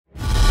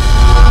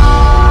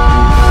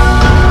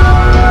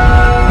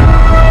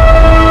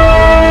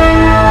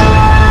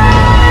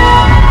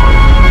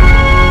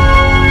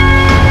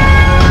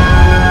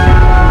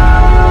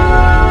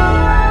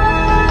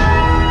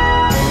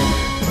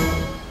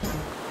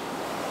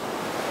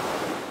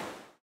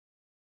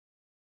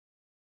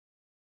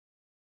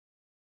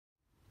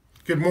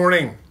Good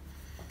morning.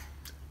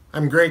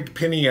 I'm Greg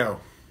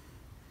Pinneo.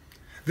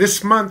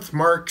 This month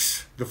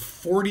marks the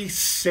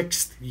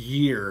 46th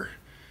year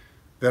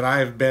that I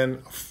have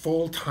been a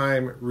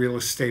full-time real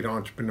estate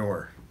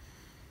entrepreneur.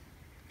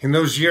 In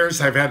those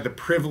years, I've had the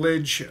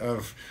privilege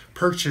of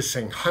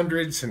purchasing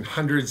hundreds and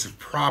hundreds of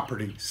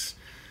properties.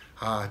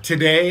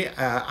 Today,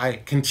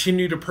 I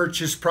continue to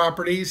purchase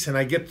properties, and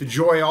I get the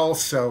joy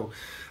also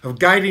of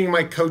guiding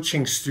my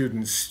coaching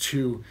students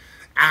to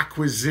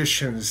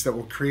acquisitions that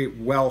will create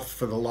wealth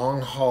for the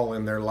long haul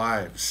in their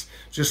lives.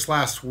 Just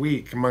last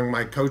week, among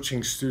my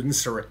coaching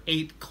students, there were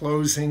 8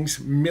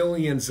 closings,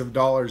 millions of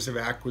dollars of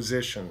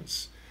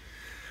acquisitions.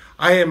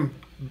 I am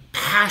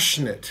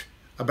passionate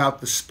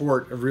about the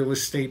sport of real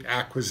estate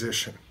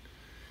acquisition.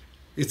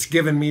 It's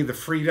given me the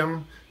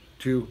freedom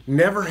to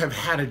never have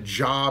had a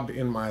job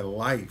in my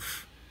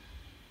life.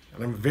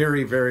 And I'm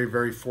very, very,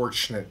 very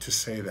fortunate to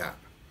say that.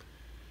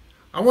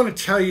 I want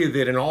to tell you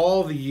that in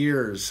all the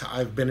years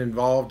I've been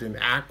involved in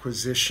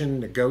acquisition,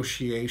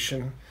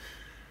 negotiation,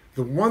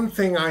 the one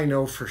thing I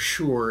know for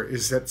sure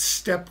is that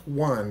step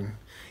one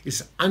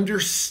is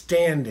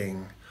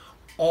understanding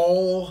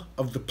all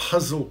of the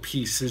puzzle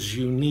pieces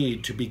you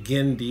need to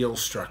begin deal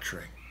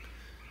structuring.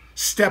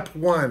 Step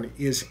one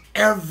is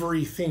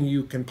everything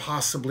you can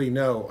possibly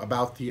know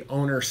about the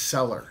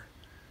owner-seller.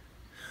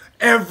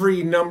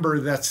 Every number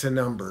that's a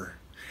number.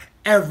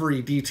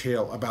 Every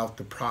detail about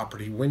the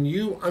property. When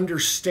you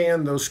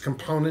understand those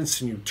components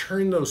and you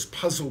turn those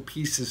puzzle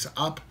pieces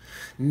up,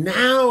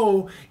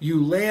 now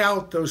you lay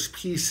out those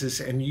pieces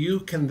and you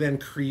can then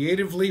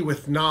creatively,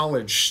 with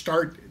knowledge,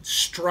 start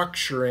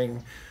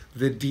structuring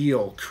the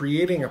deal,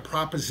 creating a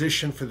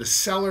proposition for the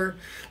seller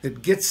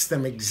that gets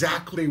them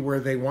exactly where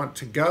they want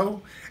to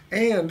go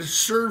and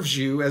serves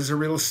you as a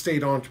real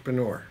estate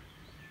entrepreneur.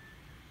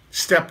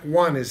 Step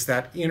one is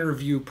that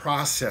interview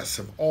process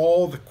of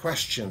all the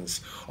questions,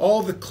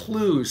 all the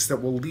clues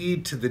that will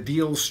lead to the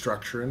deal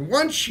structure. And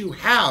once you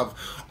have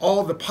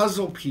all the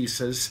puzzle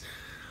pieces,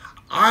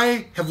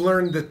 I have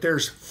learned that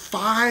there's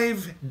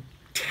 5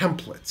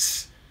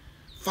 templates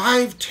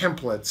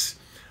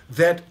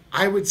that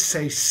I would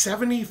say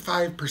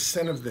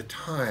 75% of the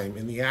time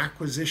in the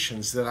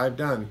acquisitions that I've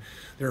done,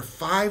 there are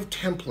 5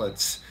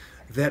 templates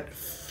that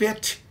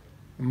fit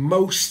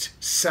most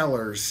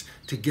sellers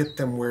to get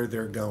them where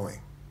they're going.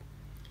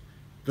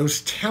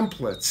 Those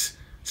templates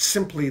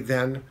simply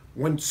then,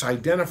 once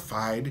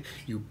identified,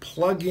 you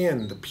plug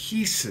in the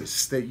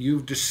pieces that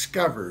you've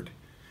discovered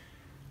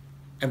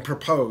and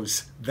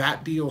propose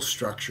that deal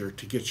structure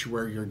to get you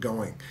where you're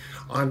going.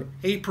 On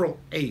April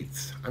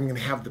 8th, I'm going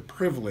to have the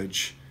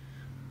privilege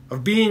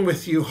of being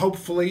with you,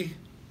 hopefully,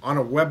 on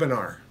a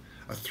webinar,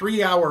 a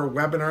 3-hour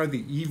webinar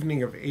the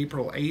evening of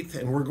April 8th,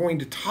 and we're going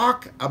to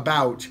talk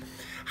about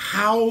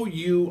how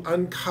you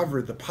uncover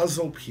the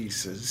puzzle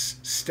pieces,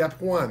 step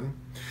one,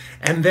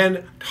 and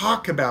then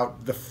talk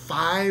about the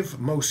 5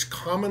 most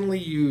commonly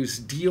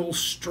used deal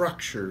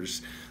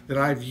structures that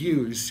I've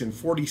used in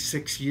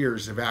 46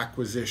 years of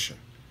acquisition.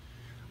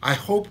 I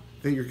hope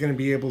that you're going to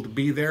be able to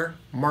be there.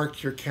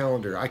 Mark your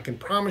calendar. I can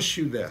promise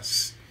you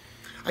this.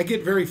 I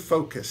get very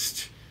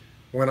focused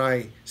when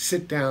I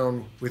sit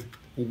down with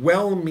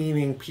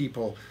well-meaning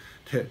people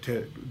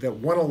that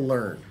want to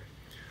learn.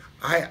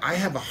 I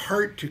have a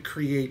heart to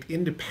create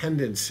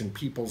independence in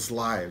people's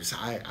lives.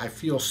 I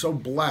feel so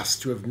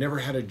blessed to have never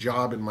had a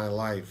job in my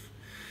life.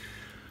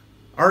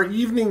 Our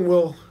evening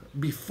will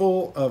be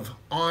full of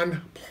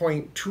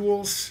on-point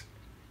tools.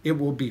 It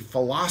will be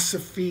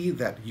philosophy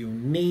that you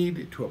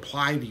need to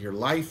apply to your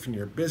life and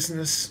your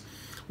business.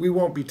 We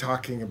won't be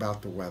talking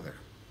about the weather.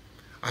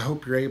 I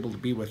hope you're able to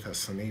be with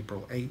us on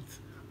April 8th.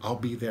 I'll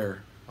be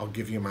there. I'll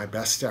give you my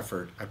best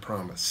effort, I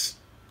promise.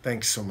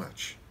 Thanks so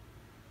much.